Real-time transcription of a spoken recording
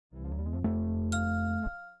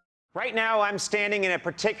Right now, I'm standing in a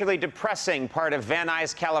particularly depressing part of Van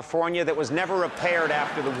Nuys, California that was never repaired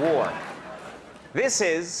after the war. This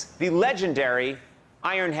is the legendary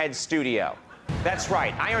Ironhead Studio. That's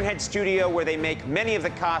right, Ironhead Studio, where they make many of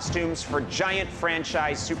the costumes for giant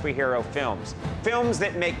franchise superhero films. Films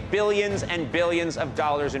that make billions and billions of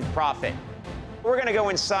dollars in profit. We're gonna go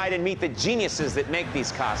inside and meet the geniuses that make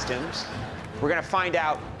these costumes. We're gonna find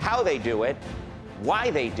out how they do it, why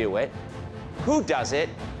they do it, who does it,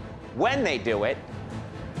 when they do it.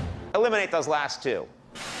 Eliminate those last two.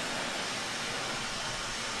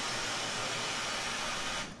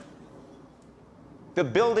 The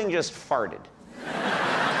building just farted.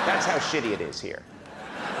 That's how shitty it is here.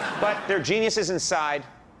 But there are geniuses inside.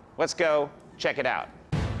 Let's go check it out.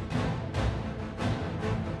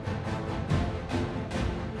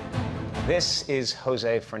 This is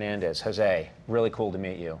Jose Fernandez. Jose, really cool to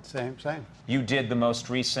meet you. Same. You did the most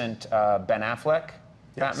recent Ben Affleck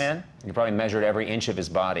Batman. You probably measured every inch of his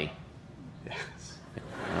body. Yes.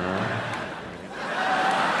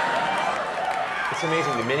 It's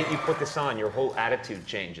amazing. The minute you put this on, your whole attitude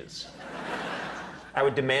changes. I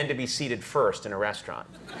would demand to be seated first in a restaurant.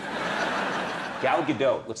 Gal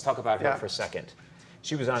Gadot, let's talk about her for a second.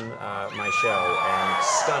 She was on my show, and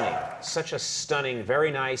stunning. Such a stunning,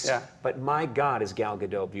 very nice, but my God, is Gal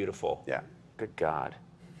Gadot beautiful. Yeah. Good God.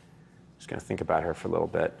 Just gonna think about her for a little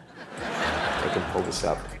bit. I can pull this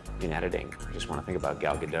up in editing. I just want to think about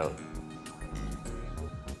Gal Gadot.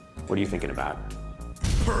 What are you thinking about?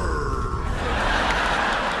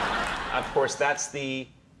 Of course, that's the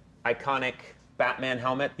iconic Batman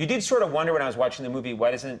helmet. You did sort of wonder when I was watching the movie,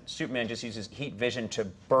 why doesn't Superman just use his heat vision to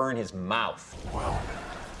burn his mouth? Well,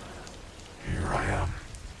 here I am.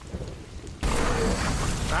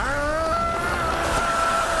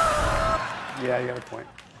 Yeah, you got a point.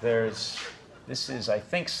 This is, I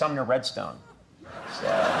think, Sumner Redstone. So,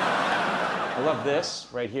 I love this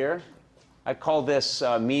right here. I call this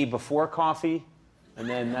me before coffee, and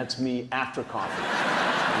then that's me after coffee.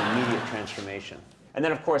 An immediate transformation. And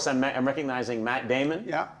then, of course, I'm recognizing Matt Damon.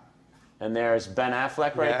 Yeah. And there's Ben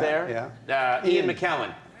Affleck right there. Yeah. Ian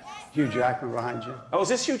McKellen. Hugh Jackman behind you. Oh, is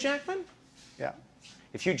this Hugh Jackman? Yeah.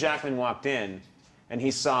 If Hugh Jackman walked in and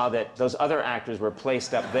he saw that those other actors were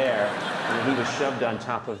placed up there and he was shoved on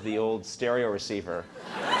top of the old stereo receiver,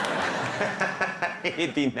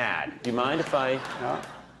 he'd be mad. Do you mind if I... No.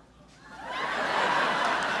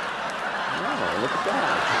 Oh, look at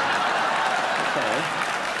that. Okay.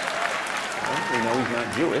 Well, we know he's not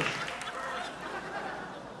Jewish.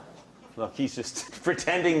 Look, he's just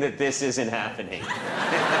pretending that this isn't happening.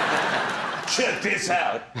 Check this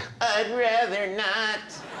out. I'd rather not.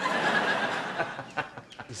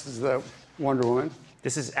 This is the Wonder Woman.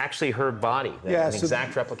 This is actually her body. An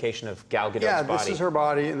exact replication of Gal Gadot's body. Yeah, this is her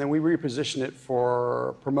body, and then we repositioned it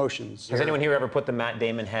for promotions. Has anyone here ever put the Matt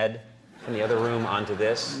Damon head from the other room onto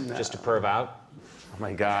this just to perv out? Oh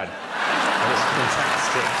my God. That is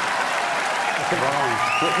fantastic. Wrong.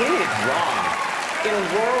 It's wrong. In a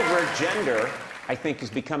world where gender, I think, is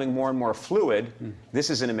becoming more and more fluid, this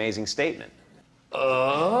is an amazing statement.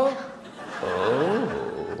 Yes.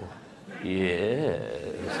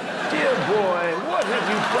 Dear boy, what have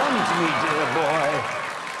you done to me, dear boy?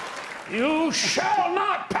 You shall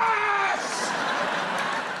not pass!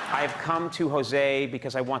 I've come to Jose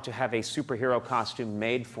because I want to have a superhero costume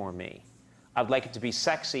made for me. I'd like it to be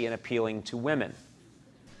sexy and appealing to women.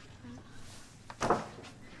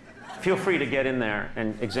 Feel free to get in there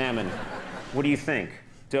and examine. What do you think?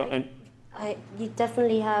 You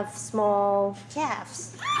definitely have small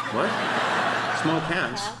calves. What? Small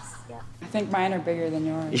calves? Yeah. I think mine are bigger than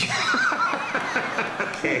yours.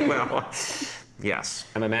 Okay, well, yes.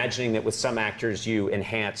 I'm imagining that with some actors, you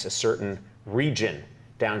enhance a certain region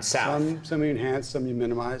down south. Some you enhance, some you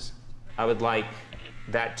minimize. I would like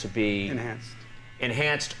that to be... Enhanced.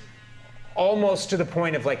 Enhanced almost to the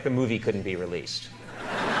point of, like, the movie couldn't be released.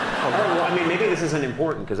 Well, I mean, maybe this isn't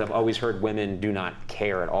important, because I've always heard women do not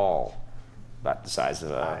care at all about the size of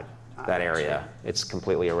that area. It's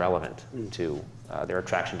completely irrelevant to their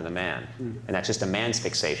attraction to the man. And that's just a man's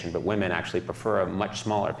fixation, but women actually prefer a much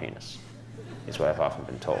smaller penis, is what I've often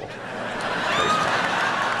been told.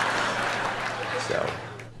 So,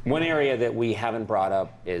 one area that we haven't brought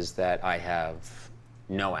up is that I have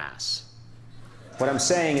no ass. What I'm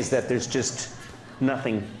saying is that there's just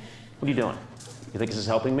nothing. What are you doing? You think this is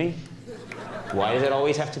helping me? Why does it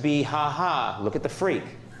always have to be, ha-ha, look at the freak?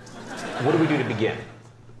 What do we do to begin?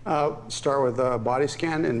 Start with a body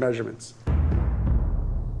scan and measurements.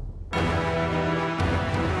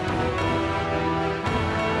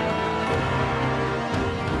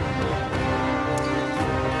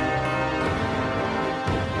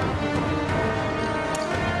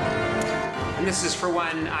 And this is for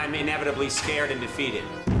when I'm inevitably scared and defeated.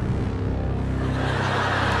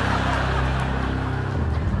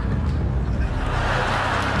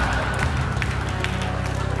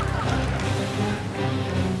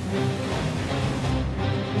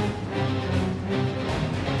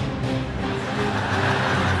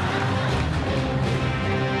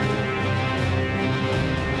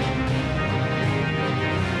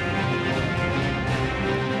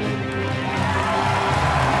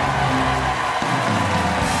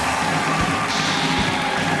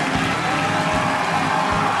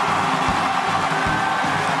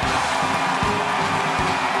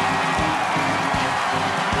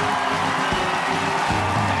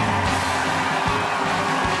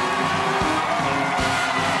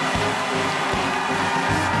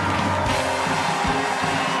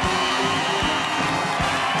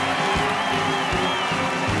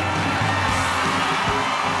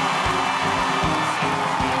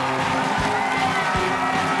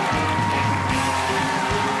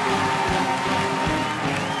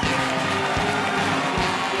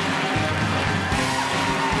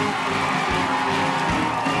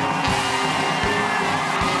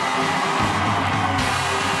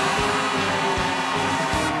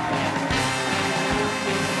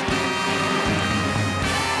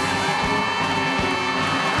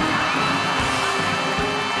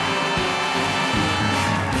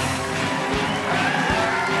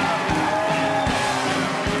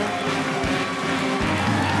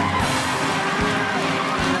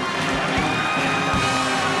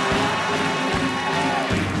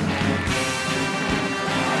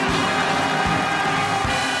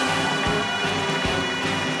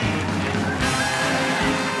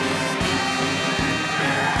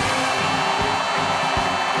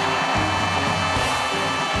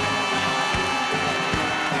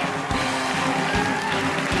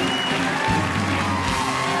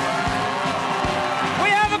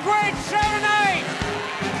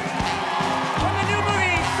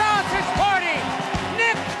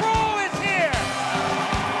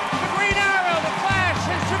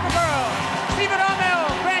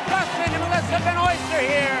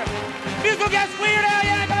 Musical guest Weird Al